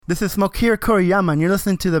This is Smokira Koriyama, and you're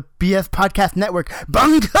listening to the BS Podcast Network.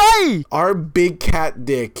 Bankai! Our big cat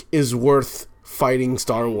dick is worth fighting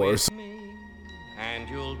Star Wars. And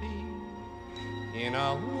you'll be in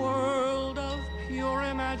a world of pure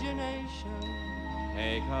imagination.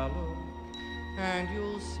 Take a look, and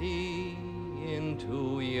you'll see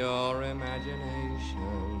into your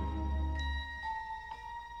imagination.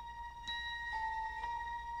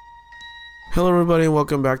 Hello everybody and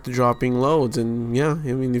welcome back to Dropping Loads. And yeah,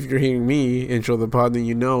 I mean, if you're hearing me intro the pod, then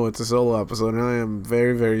you know it's a solo episode, and I am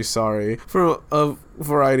very, very sorry for a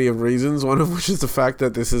variety of reasons, one of which is the fact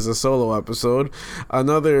that this is a solo episode.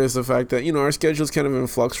 Another is the fact that, you know, our schedule is kind of in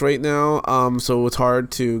flux right now, so it's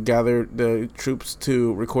hard to gather the troops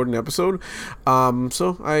to record an episode.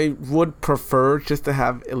 So I would prefer just to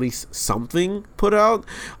have at least something put out,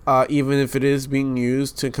 even if it is being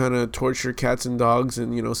used to kind of torture cats and dogs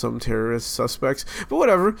and, you know, some terrorist suspects. But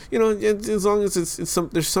whatever, you know, as long as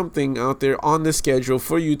there's something out there on the schedule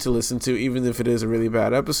for you to listen to, even if it is a really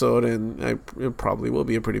bad episode, and it probably will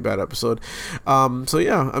be a pretty bad episode. So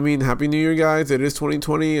yeah, I mean, Happy New Year, guys. It is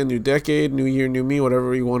 2020, a new decade, new year, new me,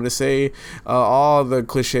 whatever you want to say. All the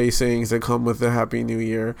cliche sayings that come with the Happy New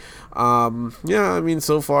Year. Yeah, I mean,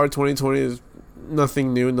 so far 2020 is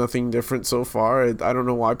nothing new, nothing different so far. I don't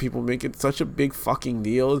know why people make it such a big fucking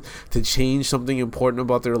deal to change something important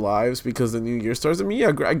about their lives because the new year starts. I mean,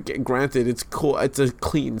 yeah, granted, it's cool, it's a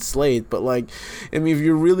clean slate, but like, I mean, if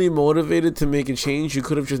you're really motivated to make a change, you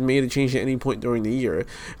could have just made a change at any point during the year.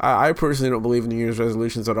 I personally don't believe in New Year's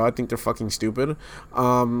resolutions at all. I think they're fucking stupid.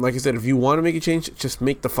 Like I said, if you want to make a change, just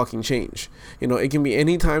make the fucking change. You know, it can be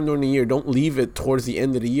any time during the year. Don't leave it towards the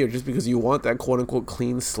end of the year just because you want that quote unquote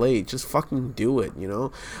clean slate. Just fucking do it. You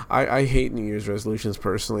know, I hate New Year's resolutions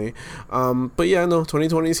personally, but yeah, no,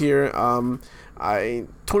 2020 is here.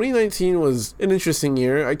 2019 was an interesting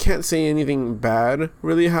year. I can't say anything bad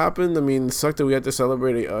really happened. I mean, it sucked that we had to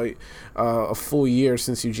celebrate a full year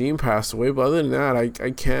since Eugene passed away, but other than that,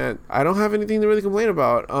 I don't have anything to really complain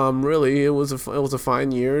about. Really, it was a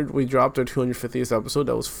fine year. We dropped our 250th episode.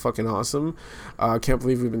 That was fucking awesome. I can't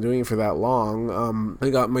believe we've been doing it for that long. I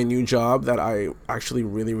got my new job that I actually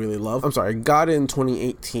really, really love. I'm sorry, I got in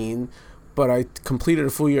 2018, but I completed a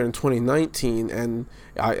full year in 2019, and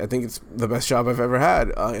I think it's the best job I've ever had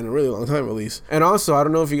in a really long time, at least. And also, I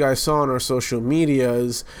don't know if you guys saw on our social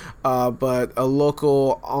medias, but a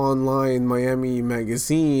local online Miami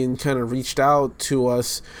magazine kind of reached out to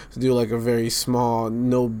us to do like a very small,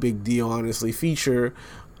 no big deal, honestly, feature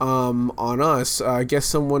on us. I guess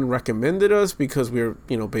someone recommended us because we're,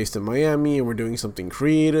 you know, based in Miami and we're doing something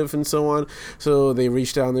creative and so on. So they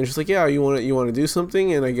reached out and they're just like, yeah, you want to do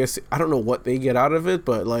something? And I guess, I don't know what they get out of it,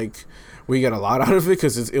 but like, we got a lot out of it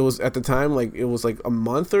because it was at the time, like, it was like a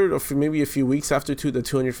month or maybe a few weeks after the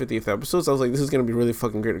 250th episodes. I was like, this is going to be really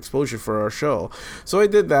fucking great exposure for our show. So I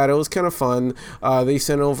did that. It was kind of fun. They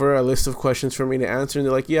sent over a list of questions for me to answer, and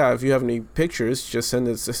they're like, yeah, if you have any pictures, just send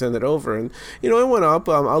it over. And, you know, it went up.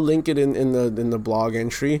 I'll link it in the blog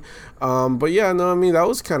entry. But yeah, no, I mean, that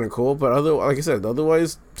was kind of cool. But like I said,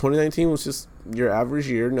 otherwise, 2019 was just your average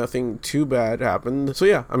year. Nothing too bad happened. So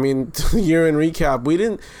yeah, I mean, year in recap,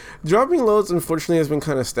 Dropping Loads unfortunately has been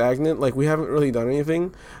kind of stagnant. Like, we haven't really done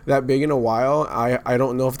anything that big in a while. I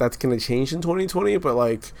don't know if that's going to change in 2020, but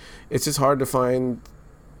like, it's just hard to find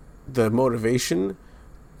the motivation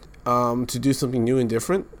to do something new and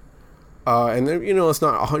different. And then, you know, it's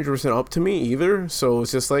not 100% up to me either. So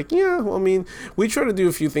it's just like, yeah, well, I mean, we try to do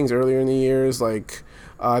a few things earlier in the years, like,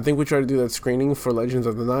 I think we tried to do that screening for Legends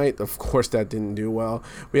of the Night. Of course, that didn't do well.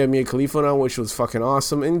 We had Mia Khalifa on, which was fucking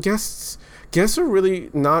awesome. And guests are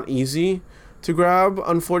really not easy to grab,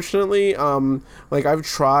 unfortunately. Like, I've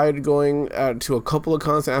tried going to a couple of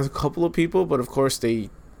cons to ask a couple of people, but of course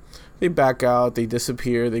they back out, they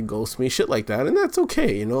disappear, they ghost me, shit like that, and that's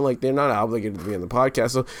okay, you know, like, they're not obligated to be on the podcast,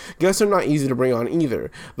 so guests are not easy to bring on either.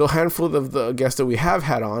 The handful of the guests that we have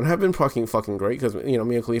had on have been fucking great, because, you know,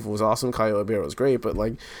 Mia Khalifa was awesome, Caio Ribeiro was great, but,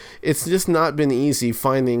 like, it's just not been easy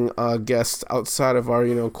finding guests outside of our,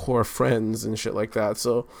 you know, core friends and shit like that,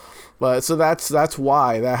 so that's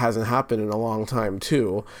why that hasn't happened in a long time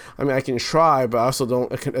too. I mean, I can try, but I also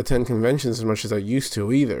don't attend conventions as much as I used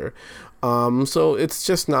to either. So it's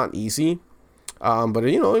just not easy. But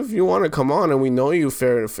you know, if you want to come on and we know you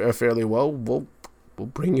fairly well, we'll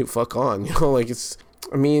bring you fuck on. You know, like, it's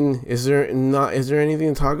I mean, is there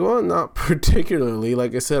anything to talk about? Not particularly.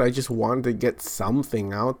 Like I said, I just wanted to get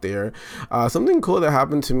something out there. Something cool that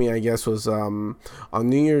happened to me, I guess, was on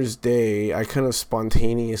New Year's Day, I kind of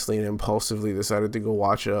spontaneously and impulsively decided to go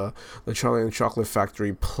watch the Charlie and the Chocolate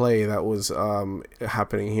Factory play that was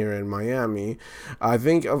happening here in Miami. I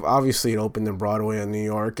think obviously it opened in Broadway in New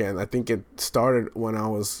York, and I think it started when I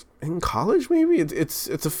was in college. Maybe it's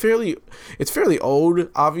fairly old,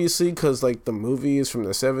 obviously, because like the movie is from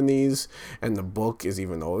the 70s and the book is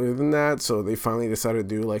even older than that, so they finally decided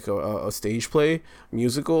to do like a stage play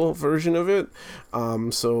musical version of it.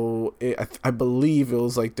 I believe it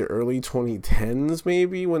was like the early 2010s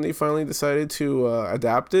maybe when they finally decided to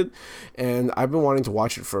adapt it, and I've been wanting to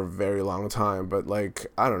watch it for a very long time, but like,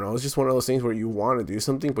 I don't know, it's just one of those things where you want to do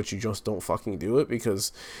something but you just don't fucking do it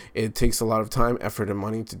because it takes a lot of time, effort, and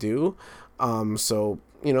money to do. So,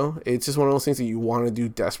 you know, it's just one of those things that you want to do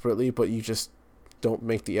desperately, but you just don't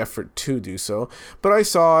make the effort to do so. But I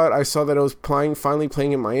saw that it was finally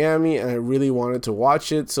playing in Miami, and I really wanted to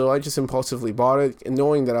watch it, so I just impulsively bought it, and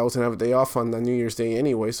knowing that I was gonna have a day off on the New Year's Day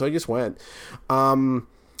anyway, so I just went.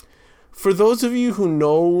 For those of you who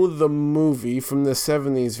know the movie from the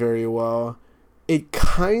 70s very well, it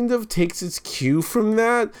kind of takes its cue from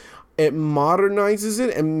that. It modernizes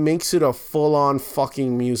it and makes it a full-on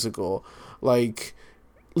fucking musical. Like,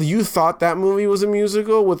 you thought that movie was a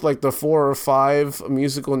musical with like the 4 or 5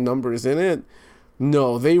 musical numbers in it?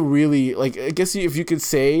 No, they really, like, I guess if you could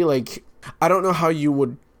say, like, I don't know how you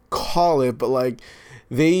would call it, but like,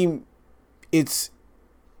 it's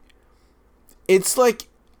like,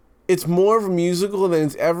 it's more of a musical than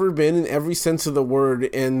it's ever been in every sense of the word,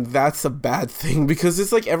 and that's a bad thing because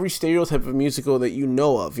it's like every stereotype of musical that you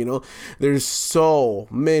know of, you know? There's so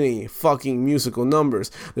many fucking musical numbers.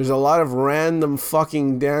 There's a lot of random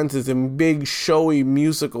fucking dances and big showy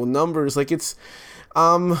musical numbers. Like, it's,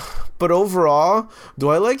 but overall, do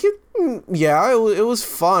I like it? Yeah, it was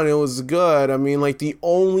fun. It was good. I mean, like, the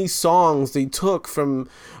only songs they took from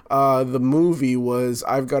the movie was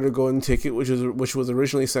 "I've Got to Go and Ticket," which was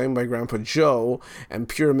originally sang by Grandpa Joe, and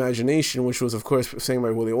 "Pure Imagination," which was of course sang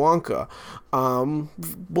by Willy Wonka.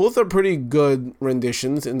 Both are pretty good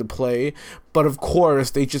renditions in the play, but of course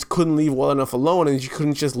they just couldn't leave Well Enough alone, and you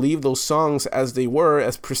couldn't just leave those songs as they were,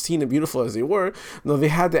 as pristine and beautiful as they were. No, they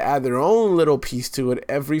had to add their own little piece to it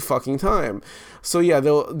every fucking time. So yeah,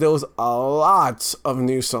 there was a lot of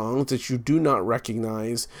new songs that you do not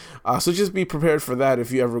recognize. So just be prepared for that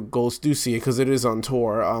if you ever do see it, because it is on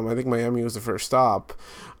tour. I think Miami was the first stop.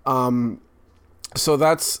 So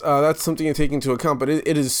that's something to take into account, but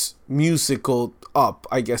it is musical up,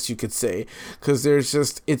 I guess you could say, because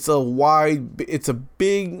it's a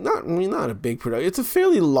big, not a big production, it's a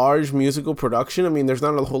fairly large musical production. I mean, there's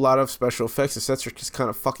not a whole lot of special effects. The sets are just kind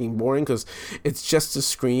of fucking boring because it's just a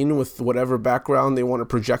screen with whatever background they want to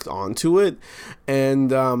project onto it, and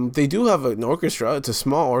they do have an orchestra. It's a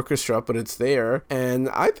small orchestra, but it's there, and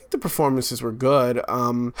I think the performances were good.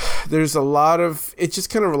 There's a lot of, it just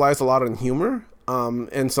kind of relies a lot on humor.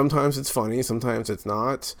 And sometimes it's funny, sometimes it's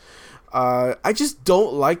not. I just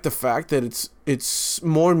don't like the fact that it's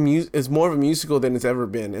more of a musical than it's ever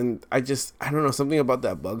been, and I don't know, something about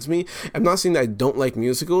that bugs me. I'm not saying that I don't like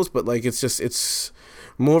musicals, but like it's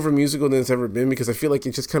more of a musical than it's ever been, because I feel like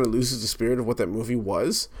it just kind of loses the spirit of what that movie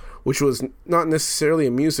was, which was not necessarily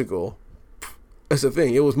a musical. That's the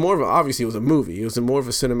thing. It was more of obviously it was a movie. It was more of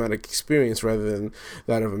a cinematic experience rather than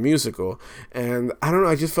that of a musical. And I don't know,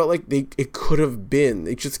 I just felt like it just could have been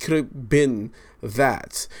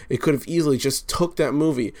that. It could have easily just took that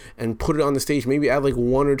movie and put it on the stage, maybe add like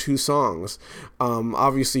 1 or 2 songs.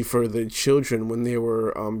 Obviously for the children when they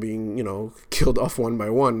were being, killed off one by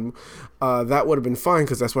one. That would have been fine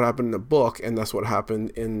because that's what happened in the book, and that's what happened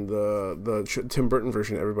in the Tim Burton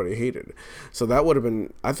version everybody hated. So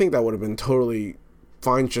I think that would have been totally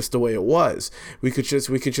fine just the way it was. We could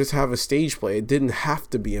just have a stage play. It didn't have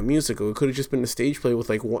to be a musical. It could have just been a stage play with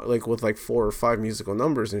with 4 or 5 musical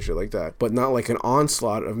numbers and shit like that, but not like an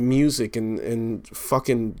onslaught of music and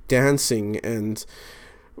fucking dancing and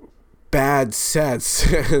bad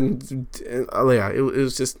sets and yeah, it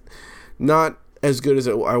was just not as good as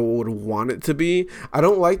I would want it to be. I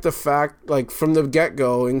don't like the fact, like, from the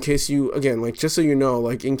get-go, in case you, again, like, just so you know,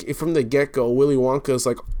 like, from the get-go, Willy Wonka's,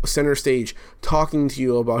 like, center stage talking to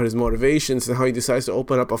you about his motivations and how he decides to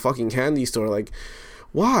open up a fucking candy store. Like,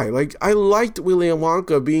 Why? Like, I liked Willy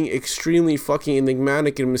Wonka being extremely fucking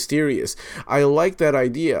enigmatic and mysterious. I like that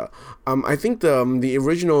idea. I think the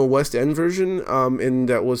original West End version,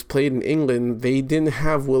 that was played in England, they didn't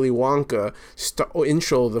have Willy Wonka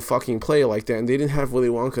intro the fucking play like that, and they didn't have Willy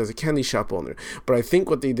Wonka as a candy shop owner. But I think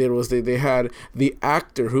what they did was they had the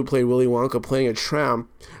actor who played Willy Wonka playing a tramp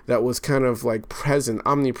that was kind of like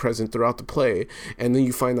omnipresent throughout the play, and then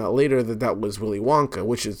you find out later that was Willy Wonka,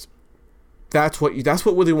 which is that's what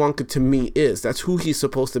Willy Wonka to me is. That's who he's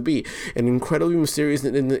supposed to be. An incredibly mysterious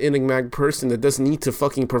and enigmatic person that doesn't need to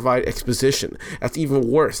fucking provide exposition. That's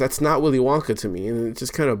even worse. That's not Willy Wonka to me, and it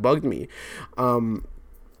just kind of bugged me.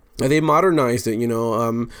 They modernized it,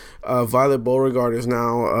 Violet Beauregard is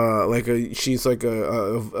now she's like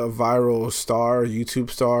a viral star,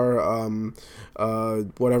 YouTube star,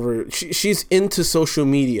 whatever. She's into social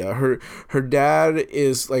media. Her dad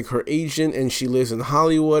is like her agent, and she lives in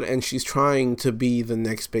Hollywood, and she's trying to be the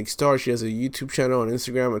next big star. She has a YouTube channel, an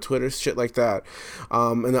Instagram, a Twitter, shit like that.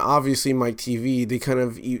 And then obviously Mike TV, they kind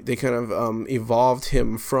of evolved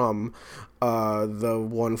him from the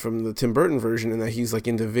one from the Tim Burton version, and that he's like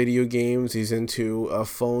into video games, he's into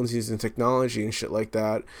phones, he's into technology and shit like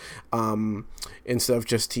that, instead of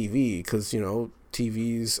just TV, because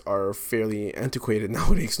TVs are fairly antiquated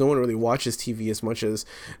nowadays. No one really watches TV as much as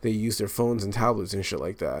they use their phones and tablets and shit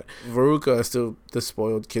like that. Veruca is still the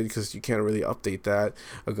spoiled kid because you can't really update that.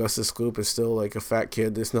 Augustus Gloop is still like a fat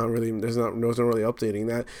kid. There's not really updating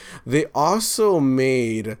that. They also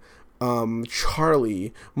made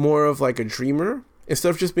Charlie more of like a dreamer. Instead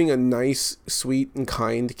of just being a nice, sweet, and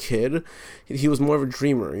kind kid, he was more of a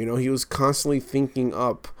dreamer. He was constantly thinking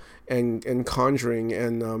up and conjuring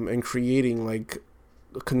and creating like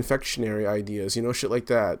confectionery ideas, shit like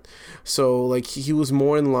that. So like he was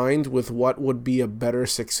more in line with what would be a better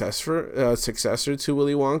successor to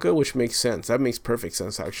Willy Wonka, which makes sense. That makes perfect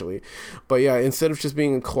sense actually. But yeah, instead of just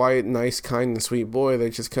being a quiet, nice, kind, and sweet boy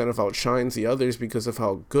that just kind of outshines the others because of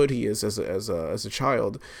how good he is as a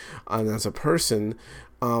child and as a person,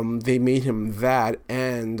 they made him that,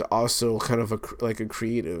 and also kind of a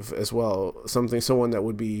creative as well, someone that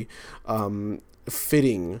would be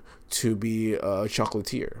fitting to be a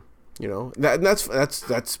chocolatier.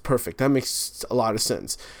 That's perfect. That makes a lot of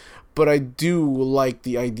sense. But I do like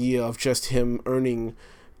the idea of just him earning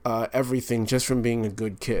everything just from being a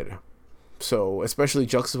good kid. So especially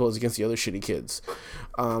juxtaposed against the other shitty kids.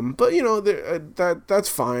 But that's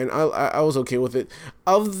fine. I was okay with it.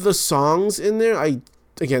 Of the songs in there, I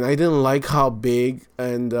didn't like how big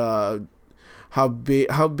I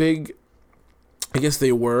guess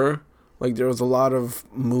they were. Like, there was a lot of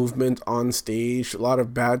movement on stage, a lot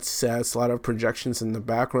of bad sets, a lot of projections in the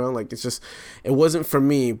background. Like, it wasn't for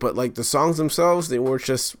me. But, like, the songs themselves, they were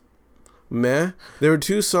just meh. There were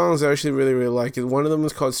two songs I actually really, really liked. One of them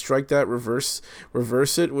was called Strike That, Reverse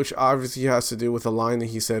It, which obviously has to do with a line that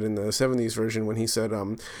he said in the 70s version when he said,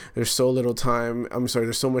 there's so much time and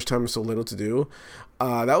so little to do.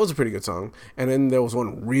 That was a pretty good song. And then there was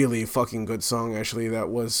one really fucking good song, actually, that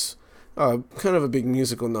was kind of a big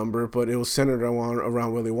musical number, but it was centered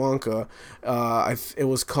around Willy Wonka. It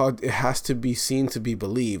was called It Has to Be Seen to Be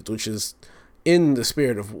Believed, which is in the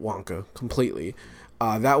spirit of Wonka completely.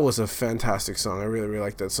 That was a fantastic song. I really, really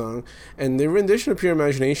liked that song. And the rendition of Pure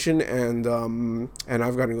Imagination and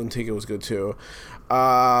I've Got to Go and Take It was good too.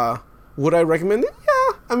 Would I recommend it?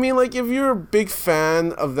 Yeah. I mean, like, if you're a big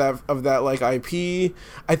fan of that like IP,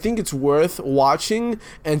 I think it's worth watching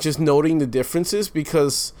and just noting the differences,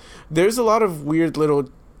 because there's a lot of weird little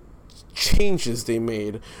changes they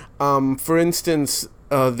made. For instance,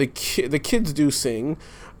 the kids do sing,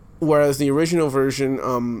 whereas the original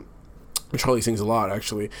version, Charlie sings a lot,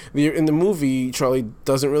 actually. In the movie, Charlie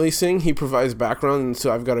doesn't really sing. He provides background, and so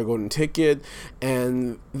I've Got a Golden Ticket,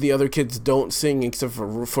 and the other kids don't sing except for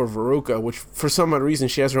Veruca, which for some odd reason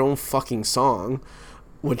she has her own fucking song,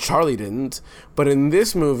 which Charlie didn't. But in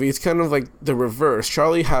this movie, it's kind of like the reverse.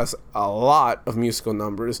 Charlie has a lot of musical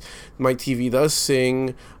numbers. Mike TV does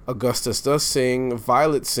sing, Augustus does sing,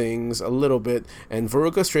 Violet sings a little bit, and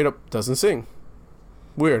Veruca straight up doesn't sing.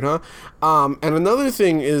 Weird, huh? And another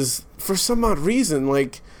thing is, for some odd reason,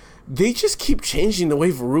 like, they just keep changing the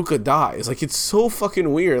way Veruca dies. Like, it's so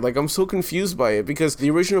fucking weird. Like, I'm so confused by it, because the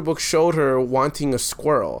original book showed her wanting a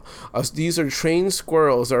squirrel. These are trained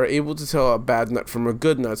squirrels that are able to tell a bad nut from a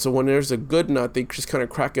good nut. So when there's a good nut, they just kind of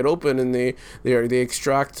crack it open, and they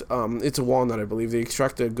extract, it's a walnut, I believe. They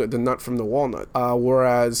extract the nut from the walnut.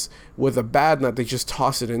 Whereas with a bad nut, they just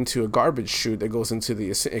toss it into a garbage chute that goes into the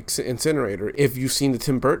incinerator. If you've seen the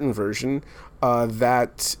Tim Burton version,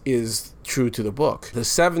 that is true to the book. The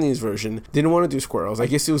 70s version didn't want to do squirrels. I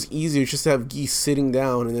guess it was easier just to have geese sitting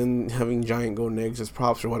down and then having giant golden eggs as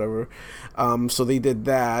props or whatever. So they did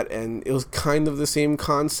that, and it was kind of the same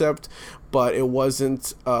concept, but it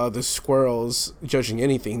wasn't the squirrels judging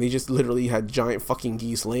anything. They just literally had giant fucking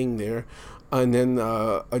geese laying there, and then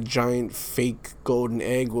a giant fake golden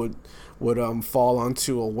egg would fall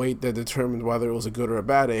onto a weight that determined whether it was a good or a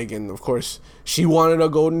bad egg. And of course, she wanted a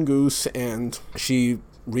golden goose, and she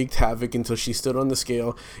wreaked havoc until she stood on the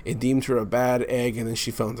scale. It deemed her a bad egg, and then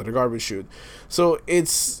she fell into the garbage chute. So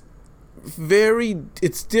it's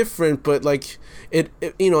different, but like it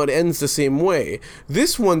ends the same way.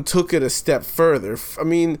 This one took it a step further. I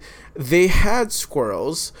mean, they had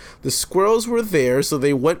squirrels. The squirrels were there, so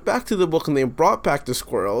they went back to the book and they brought back the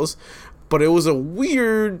squirrels, but it was a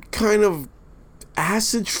weird kind of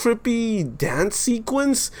acid trippy dance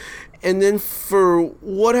sequence. And then for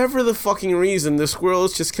whatever the fucking reason, the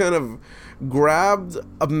squirrels just kind of grabbed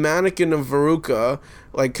a mannequin of Veruca,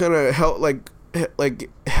 like kind of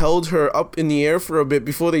held her up in the air for a bit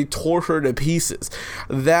before they tore her to pieces.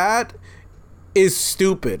 That is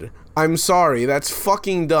stupid. I'm sorry. That's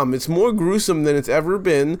fucking dumb. It's more gruesome than it's ever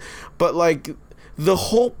been. But like, the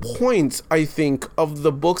whole point, I think, of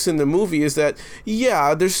the books and the movie is that,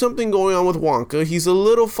 yeah, there's something going on with Wonka. He's a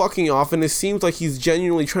little fucking off, and it seems like he's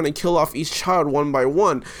genuinely trying to kill off each child one by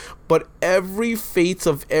one. But every fate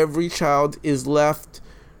of every child is left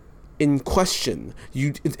in question.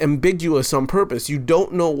 It's ambiguous on purpose. You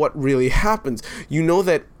don't know what really happens. You know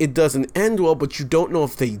that it doesn't end well, but you don't know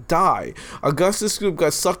if they die. Augustus Gloop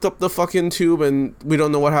got sucked up the fucking tube, and we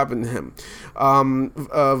don't know what happened to him.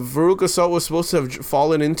 Veruca Salt was supposed to have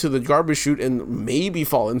fallen into the garbage chute and maybe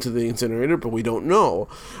fall into the incinerator, but we don't know.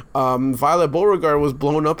 Violet Beauregard was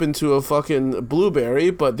blown up into a fucking blueberry,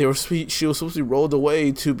 but she was supposed to be rolled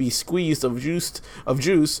away to be squeezed of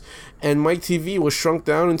juice, and Mike TV was shrunk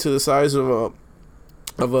down into the size of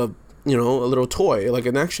a little toy, like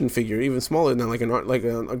an action figure, even smaller than like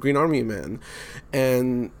a Green Army man,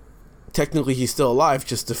 and technically he's still alive,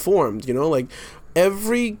 just deformed. Like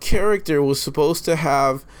every character was supposed to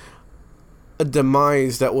have a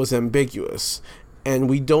demise that was ambiguous, and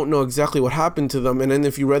we don't know exactly what happened to them. And then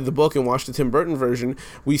if you read the book and watched the Tim Burton version,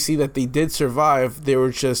 we see that they did survive. They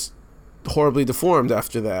were just horribly deformed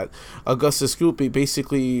after that. Augustus Gloop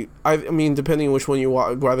basically, I mean, depending on which one you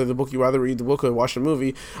rather read the book or watch the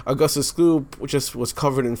movie, Augustus Gloop just was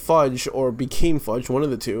covered in fudge or became fudge, one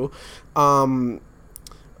of the two. Mike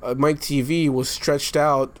TV was stretched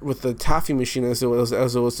out with the taffy machine as it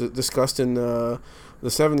was discussed in the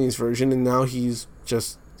 70s version, and now he's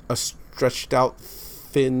just a stretched out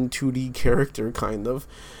thin 2D character kind of.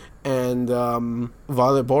 And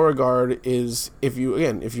Violet Beauregard is, if you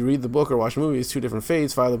read the book or watch the movie, it's two different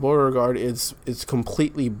fates. Violet Beauregard is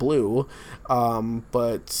completely blue,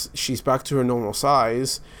 but she's back to her normal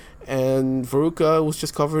size, and Veruca was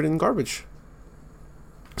just covered in garbage.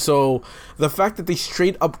 So the fact that they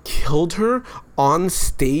straight up killed her on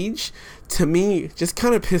stage, to me, just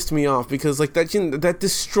kind of pissed me off, because like that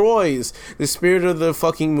destroys the spirit of the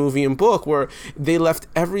fucking movie and book, where they left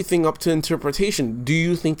everything up to interpretation. Do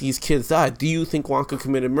you think these kids died? Do you think Wonka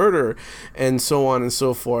committed murder? And so on and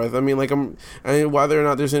so forth. I mean, like, whether or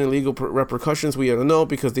not there's any legal repercussions, we don't know,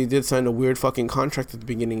 because they did sign a weird fucking contract at the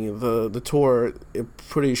beginning of the tour.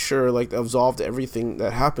 Pretty sure, like, absolved everything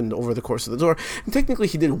that happened over the course of the tour. And technically,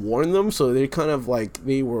 he did warn them, so they kind of like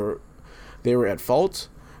they were at fault.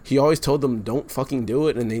 He always told them don't fucking do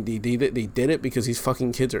it, and they did it because these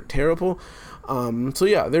fucking kids are terrible. So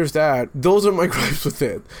yeah, there's that. Those are my gripes with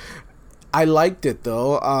it. I liked it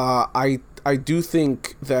though. I do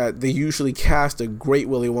think that they usually cast a great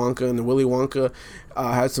Willy Wonka, and Willy Wonka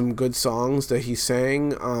had some good songs that he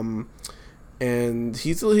sang. And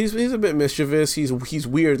he's a bit mischievous. He's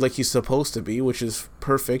weird, like he's supposed to be, which is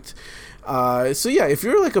perfect. So yeah, if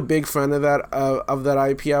you're like a big fan of that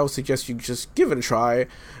IP, I would suggest you just give it a try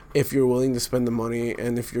if you're willing to spend the money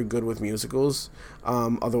and if you're good with musicals.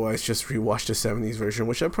 Otherwise, just rewatch the 70s version,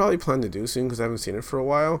 which I probably plan to do soon because I haven't seen it for a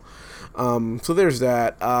while. So there's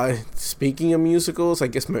that. Speaking of musicals, I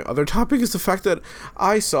guess my other topic is the fact that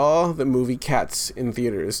I saw the movie Cats in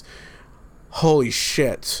theaters. Holy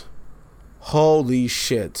shit.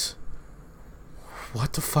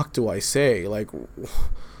 What the fuck do I say? Like,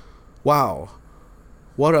 wow,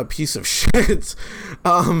 what a piece of shit.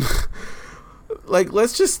 Like,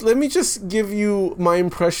 let me just give you my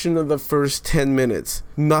impression of the first 10 minutes.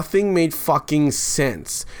 Nothing made fucking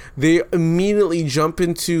sense. They immediately jump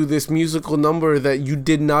into this musical number that you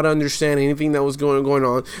did not understand anything that was going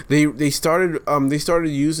on. They started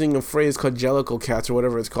using a phrase called Jellicle Cats or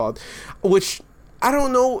whatever it's called, which I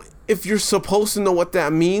don't know if you're supposed to know what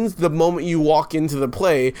that means the moment you walk into the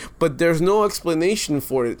play, but there's no explanation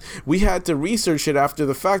for it. We had to research it after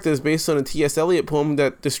the fact that it's based on a T.S. Eliot poem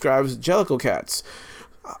that describes Jellicle cats.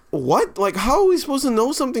 What? Like, how are we supposed to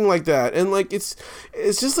know something like that? And like, it's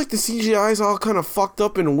just like the CGI is all kind of fucked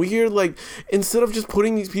up and weird. Like, instead of just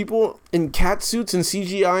putting these people in cat suits and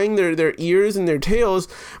CGIing their ears and their tails,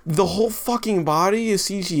 the whole fucking body is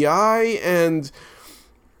CGI, and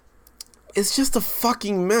it's just a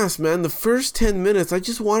fucking mess, man. The first 10 minutes, I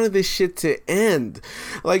just wanted this shit to end.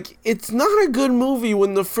 Like, it's not a good movie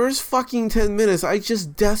when the first fucking 10 minutes, I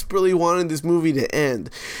just desperately wanted this movie to end.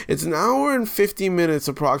 It's an hour and 50 minutes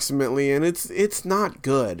approximately, and it's not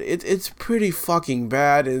good. It's pretty fucking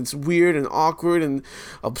bad, and it's weird and awkward and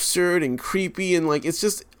absurd and creepy, and like,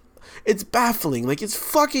 it's baffling. Like, it's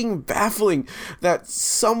fucking baffling that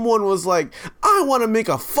someone was like, I want to make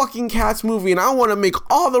a fucking Cats movie and I want to make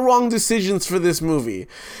all the wrong decisions for this movie.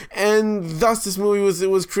 And thus this movie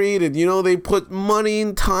was created. You know, they put money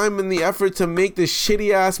and time and the effort to make this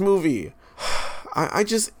shitty ass movie.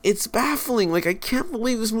 It's baffling. Like, I can't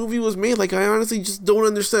believe this movie was made. Like, I honestly just don't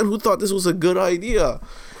understand who thought this was a good idea.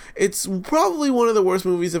 It's probably one of the worst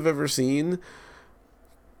movies I've ever seen,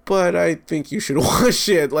 but I think you should watch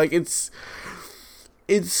it. Like, it's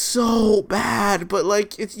so bad, but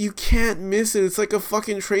like, you can't miss it. It's like a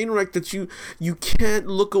fucking train wreck that you can't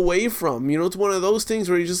look away from. You know, it's one of those things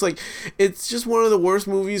where you're just like, it's just one of the worst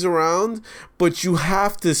movies around, but you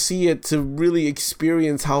have to see it to really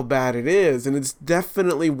experience how bad it is, and it's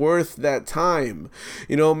definitely worth that time.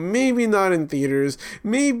 You know, maybe not in theaters,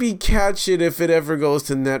 maybe catch it if it ever goes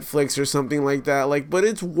to Netflix or something like that, like, but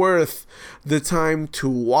it's worth the time to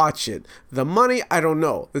watch it. The money, I don't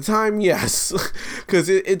know. The time, yes. Because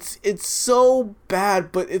it's so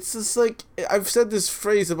bad, but it's just like, I've said this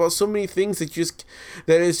phrase about so many things that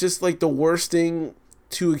is just like the worst thing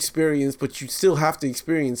to experience, but you still have to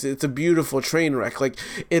experience it. It's a beautiful train wreck. Like,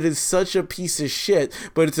 it is such a piece of shit,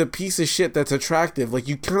 but it's a piece of shit that's attractive. Like,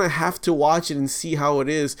 you kind of have to watch it and see how it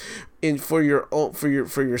is for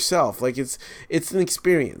yourself. Like, it's an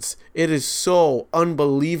experience. It is so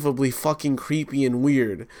unbelievably fucking creepy and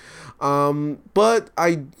weird. But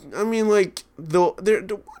I mean, like, there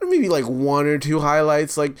maybe like one or two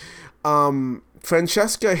highlights. Like,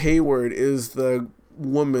 Francesca Hayward is the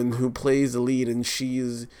woman who plays the lead, and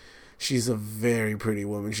she's a very pretty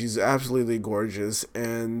woman. She's absolutely gorgeous,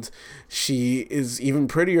 and she is even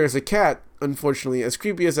prettier as a cat. Unfortunately, as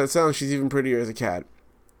creepy as that sounds, she's even prettier as a cat.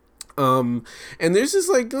 And there's this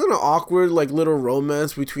like kind of awkward like little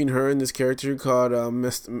romance between her and this character called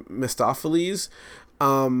Mephistopheles,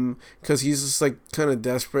 because he's just like kind of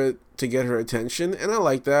desperate to get her attention, and I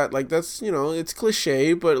like that. Like, that's, you know, it's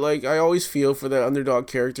cliche, but like, I always feel for that underdog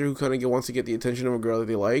character who kind of wants to get the attention of a girl that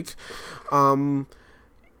they like.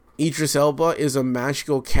 Idris Elba is a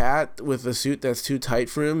magical cat with a suit that's too tight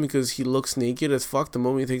for him because he looks naked as fuck the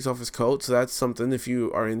moment he takes off his coat, so that's something if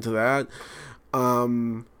you are into that.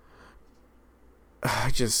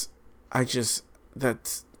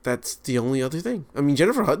 That's the only other thing. I mean,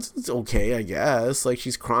 Jennifer Hudson's okay, I guess. Like,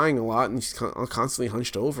 she's crying a lot and she's constantly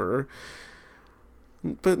hunched over.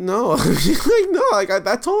 But no,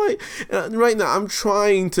 that's all right now, I'm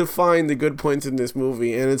trying to find the good points in this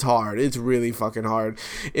movie, and it's hard. It's really fucking hard.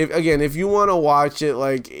 If you want to watch it,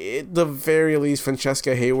 like, at the very least,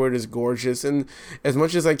 Francesca Hayward is gorgeous, and as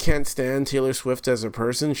much as I can't stand Taylor Swift as a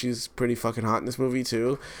person, she's pretty fucking hot in this movie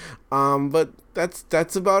too. But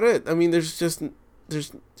that's about it. I mean, there's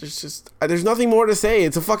nothing more to say.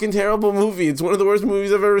 It's a fucking terrible movie. It's one of the worst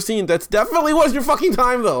movies I've ever seen. That's definitely worth your fucking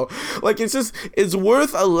time, though. Like, it's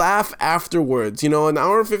worth a laugh afterwards. You know, an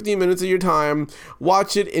hour and 15 minutes of your time.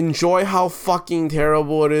 Watch it, enjoy how fucking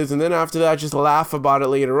terrible it is, and then after that, just laugh about it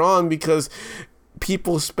later on, because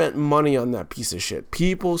people spent money on that piece of shit.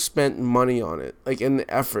 People spent money on it, like, and the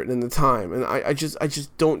effort and the time, and I just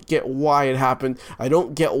don't get why it happened. I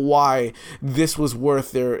don't get why this was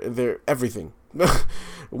worth their everything.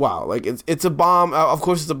 Wow, like, it's a bomb. Of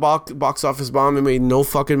course, it's a box office bomb. It made no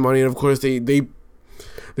fucking money, and of course they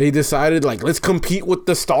decided, like, let's compete with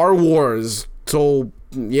the Star Wars. So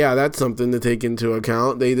yeah, that's something to take into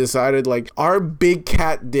account. They decided, like, our big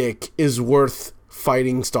cat dick is worth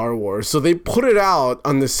fighting Star Wars. So they put it out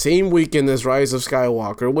on the same weekend as Rise of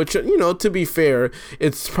Skywalker, which, you know, to be fair,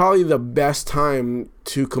 it's probably the best time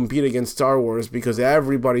to compete against Star Wars because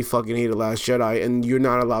everybody fucking hated Last Jedi, and you're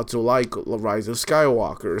not allowed to like Rise of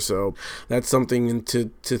Skywalker. So that's something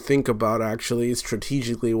to think about, actually,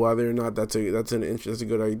 strategically, whether or not that's a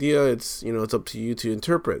good idea. It's, you know, it's up to you to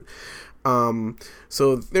interpret.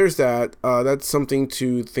 So there's that. That's something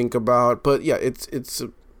to think about. But yeah, it's a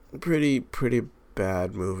pretty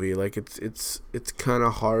bad movie. Like it's kind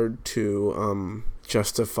of hard to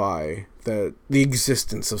justify the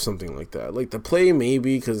existence of something like that. Like the play,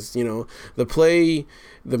 maybe, because the play,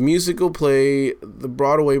 the musical play, the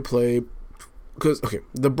Broadway play, because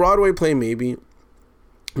the Broadway play maybe,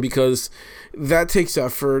 because that takes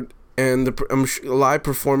effort. And live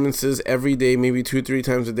performances every day, maybe 2-3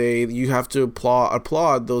 times a day, you have to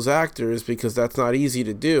applaud those actors, because that's not easy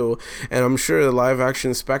to do. And I'm sure the live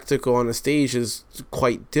action spectacle on a stage is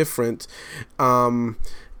quite different. And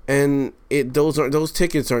those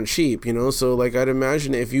tickets aren't cheap, So like I'd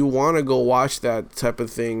imagine if you want to go watch that type of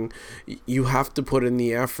thing, you have to put in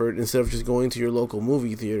the effort instead of just going to your local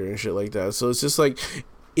movie theater and shit like that. So it's just like,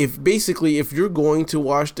 if you're going to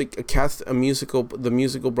watch the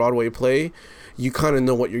musical Broadway play, you kind of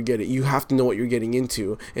know what you're getting. You have to know what you're getting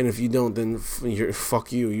into, and if you don't, then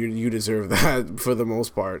fuck you. You deserve that for the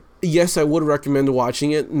most part. Yes, I would recommend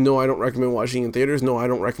watching it. No, I don't recommend watching it in theaters. No, I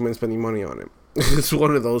don't recommend spending money on it. It's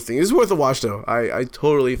one of those things. It's worth a watch though. I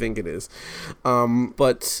totally think it is.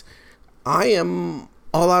 But I am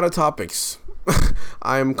all out of topics.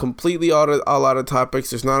 I am completely all out of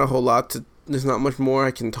topics. There's not a whole lot there's not much more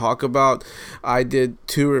I can talk about. I did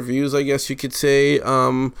 2 reviews, I guess you could say,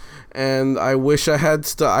 and I wish I had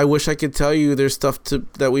I wish I could tell you there's stuff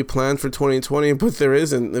that we planned for 2020, but there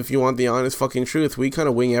isn't. If you want the honest fucking truth, we kind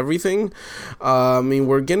of wing everything. I mean,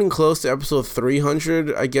 we're getting close to episode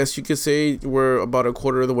 300. I guess you could say we're about a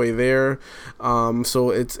quarter of the way there. So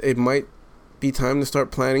it might be time to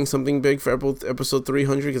start planning something big for episode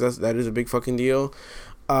 300, because that is a big fucking deal.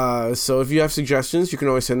 So if you have suggestions, you can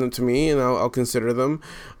always send them to me and I'll consider them.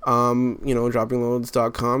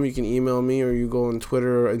 Droppingloads.com. You can email me, or you go on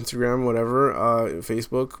Twitter or Instagram, whatever,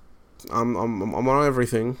 Facebook. I'm on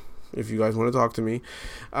everything if you guys want to talk to me.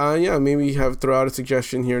 Maybe throw out a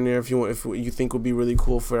suggestion here and there if you think would be really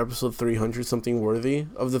cool for episode 300, something worthy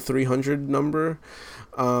of the 300 number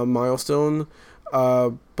milestone.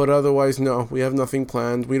 But otherwise, no, we have nothing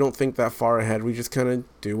planned. We don't think that far ahead. We just kind of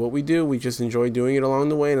do what we do. We just enjoy doing it along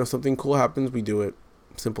the way. And if something cool happens, we do it.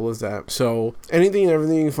 Simple as that. So anything and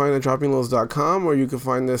everything you can find at droppingloads.com, or you can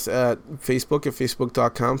find us at Facebook at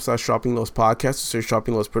facebook.com/droppingloadspodcast, search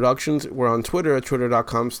Dropping Loads Productions. We're on Twitter at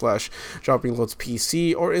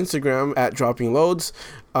twitter.com/droppingloadspc, or Instagram at droppingloads.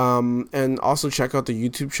 And also check out the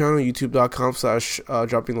YouTube channel,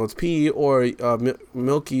 youtube.com/droppingloadsp, or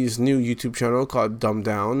Milky's new YouTube channel called Dumb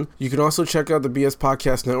Down. You can also check out the BS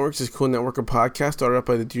Podcast Network. It's a cool network of podcasts started up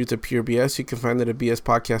by the dudes at Pure BS. You can find it at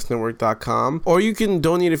bspodcastnetwork.com, or you can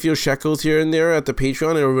donate a few shekels here and there at the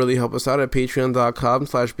Patreon. It'll really help us out at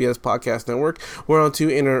patreon.com/BS Podcast Network. We're on 2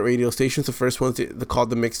 internet radio stations. The first one's called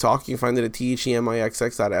The Mixed Talk. You can find it at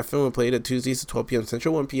THEMIXX.FM. We play it at Tuesdays at 12 p.m.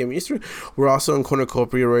 Central, 1 p.m. Eastern. We're also on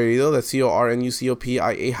Cornucopia Radio. That's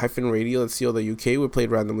CORNUCOPIA-radio. That's CO.UK. We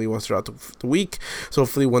played randomly once throughout the week. So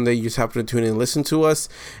hopefully one day you just happen to tune in and listen to us.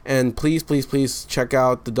 And please check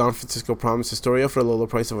out the Don Francisco Promise Historia for a low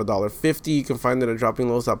price of $1.50. You can find it at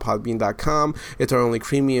droppingloads.podbean.com. It's our only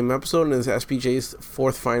premium episode, and it's SPJ's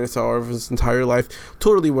 4th finest hour of his entire life.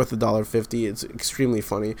 Totally worth $1.50. It's extremely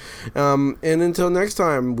funny. And until next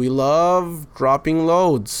time, we love dropping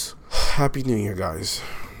loads. Happy New Year, guys.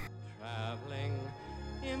 Traveling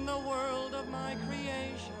in the world of my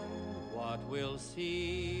creation, what we'll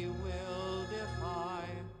see will defy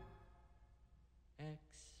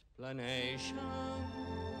explanation.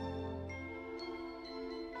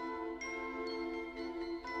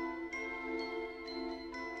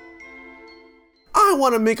 I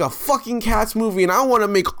want to make a fucking Cats movie, and I want to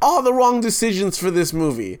make all the wrong decisions for this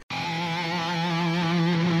movie.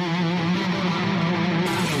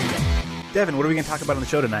 Devin, what are we going to talk about on the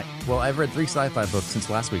show tonight? Well, I've read 3 sci-fi books since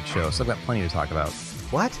last week's show, so I've got plenty to talk about.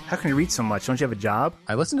 What? How can you read so much? Don't you have a job?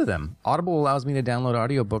 I listen to them. Audible allows me to download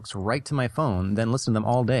audiobooks right to my phone, then listen to them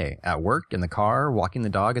all day. At work, in the car, walking the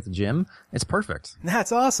dog at the gym. It's perfect.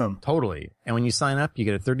 That's awesome. Totally. And when you sign up, you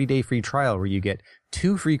get a 30-day free trial where you get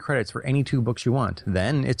 2 free credits for any 2 books you want.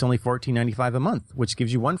 Then it's only $14.95 a month, which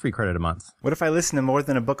gives you 1 free credit a month. What if I listen to more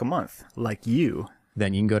than a book a month? Like you.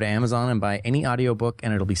 Then you can go to Amazon and buy any audiobook,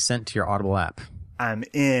 and it'll be sent to your Audible app. I'm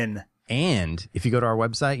in. And if you go to our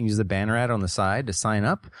website and use the banner ad on the side to sign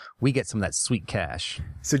up, we get some of that sweet cash.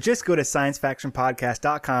 So just go to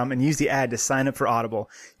sciencefactionpodcast.com and use the ad to sign up for Audible.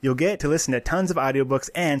 You'll get to listen to tons of audiobooks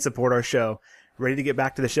and support our show. Ready to get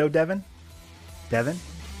back to the show, Devin? Devin?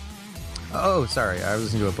 Oh, sorry. I was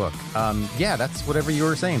listening to a book. Yeah, that's whatever you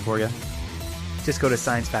were saying for you. Just go to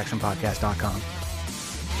sciencefactionpodcast.com.